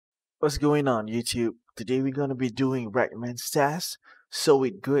What's going on YouTube? Today we're gonna be doing Ragman Task, So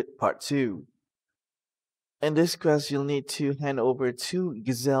It Good Part 2. In this quest you'll need to hand over two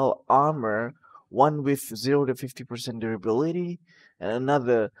Gzhel armor, one with 0 to 50% durability and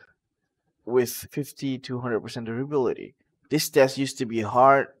another with 50 to 100% durability. This test used to be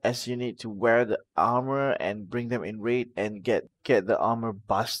hard as you need to wear the armor and bring them in raid and get the armor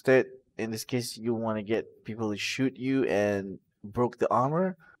busted. In this case you want to get people to shoot you and broke the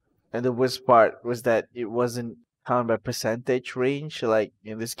armor. And the worst part was that it wasn't counted by percentage range, like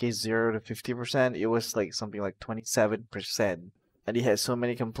in this case 0 to 50%. It was like something like 27%. And he had so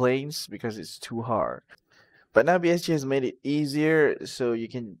many complaints because it's too hard. But now BSG has made it easier, so you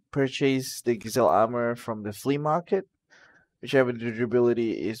can purchase the Gazelle armor from the flea market, whichever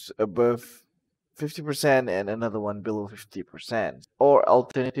durability is above 50% and another one below 50%. Or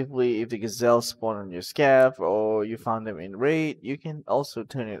alternatively, if the gazelle spawn on your scav or you found them in raid, you can also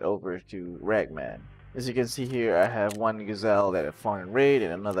turn it over to Ragman. As you can see here, I have one gazelle that I found in raid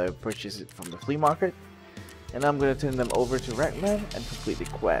and another I purchased it from the flea market. And I'm going to turn them over to Ragman and complete the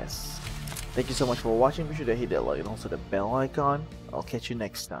quest. Thank you so much for watching. Be sure to hit that like and also the bell icon. I'll catch you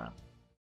next time.